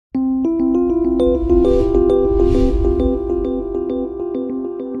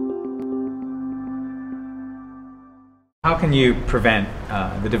How can you prevent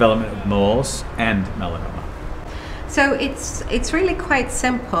the development of moles and melanoma? So it's really quite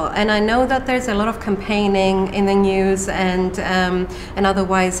simple, and I know that there's a lot of campaigning in the news and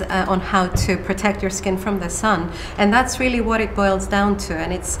otherwise on how to protect your skin from the sun, and that's really what it boils down to.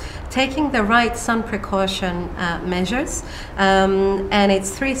 And it's taking the right sun precaution measures, and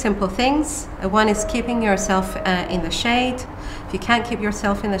it's three simple things. One is keeping yourself in the shade. If you can't keep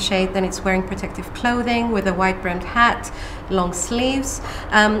yourself in the shade, then it's wearing protective clothing with a wide-brimmed hat, long sleeves,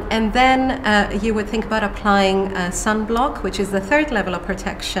 and then you would think about applying sunblock, which is the third level of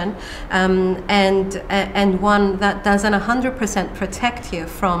protection, and one that doesn't 100% protect you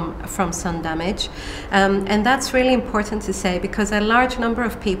from sun damage. And that's really important to say, because a large number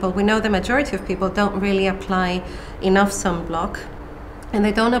of people, we know the majority of people, don't really apply enough sunblock. And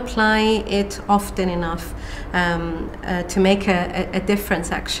they don't apply it often enough to make a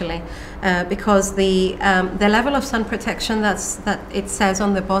difference, actually, because the level of sun protection that it says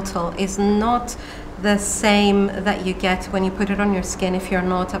on the bottle is not the same that you get when you put it on your skin if you're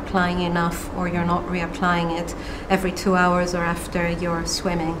not applying enough, or you're not reapplying it every 2 hours or after you're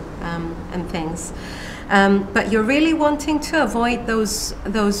swimming and things. But you're really wanting to avoid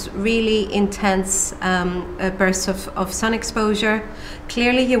those really intense bursts of sun exposure.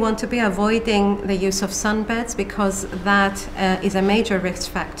 Clearly, you want to be avoiding the use of sunbeds, because that is a major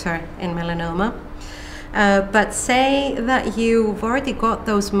risk factor in melanoma. But say that you've already got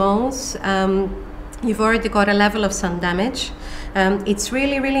those moles, you've already got a level of sun damage. It's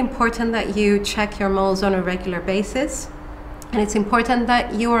really, really important that you check your moles on a regular basis. And it's important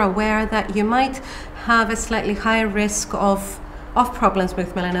that you are aware that you might have a slightly higher risk of problems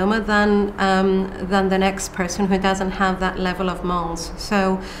with melanoma than the next person who doesn't have that level of moles.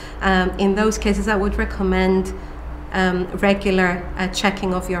 So in those cases, I would recommend regular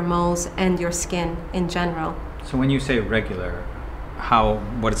checking of your moles and your skin in general. So when you say regular,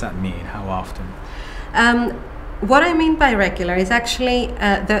 what does that mean? How often? What I mean by regular is actually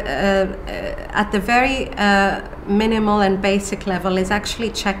at the very minimal and basic level is actually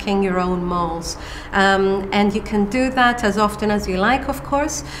checking your own moles. And you can do that as often as you like, of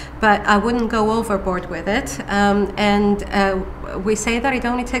course, but I wouldn't go overboard with it. We say that it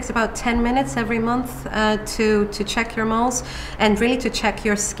only takes about 10 minutes every month to check your moles and really to check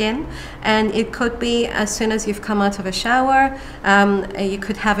your skin. And it could be as soon as you've come out of a shower. You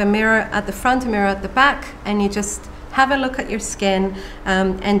could have a mirror at the front, a mirror at the back, and you just have a look at your skin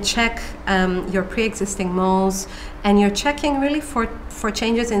and check your pre-existing moles. And you're checking really for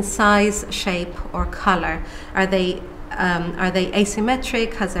changes in size, shape, or color. Are they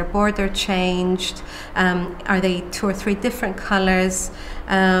asymmetric? Has their border changed? Are they 2 or 3 different colors?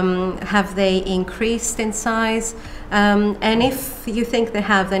 Have they increased in size? And if you think they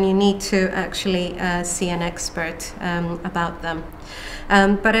have, then you need to actually see an expert about them.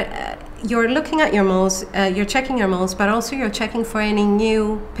 You're looking at your moles, you're checking your moles, but also you're checking for any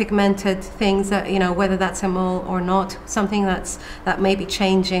new pigmented things that, whether that's a mole or not, something that may be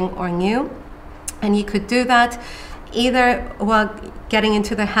changing or new. And you could do that either while getting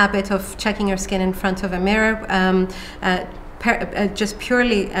into the habit of checking your skin in front of a mirror, just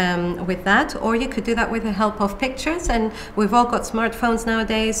purely with that, or you could do that with the help of pictures. And we've all got smartphones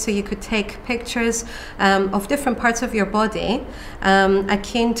nowadays, so you could take pictures of different parts of your body,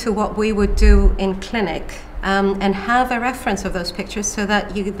 akin to what we would do in clinic, and have a reference of those pictures so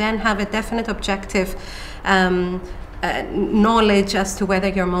that you then have a definite objective knowledge as to whether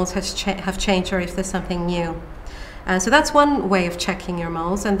your moles have changed or if there's something new. So that's one way of checking your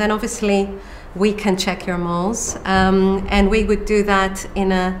moles. And then obviously we can check your moles, and we would do that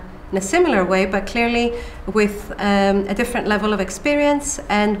in a similar way, but clearly with a different level of experience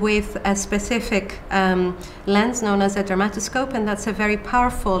and with a specific lens known as a dermatoscope. And that's a very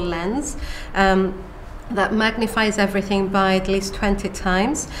powerful lens that magnifies everything by at least 20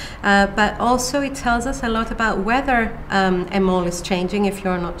 times, but also it tells us a lot about whether a mole is changing if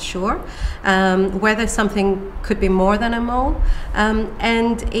you're not sure, whether something could be more than a mole,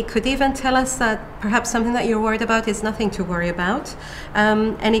 and it could even tell us that perhaps something that you're worried about is nothing to worry about,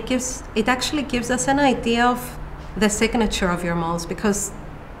 and it actually gives us an idea of the signature of your moles, because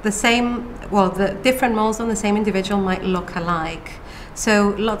the different moles on the same individual might look alike.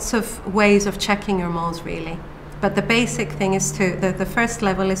 So lots of ways of checking your moles, really. But the basic thing is the first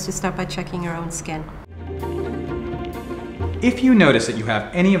level is to start by checking your own skin. If you notice that you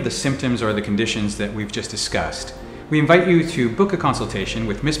have any of the symptoms or the conditions that we've just discussed, we invite you to book a consultation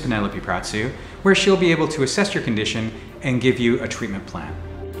with Miss Penelope Pratsou, where she'll be able to assess your condition and give you a treatment plan.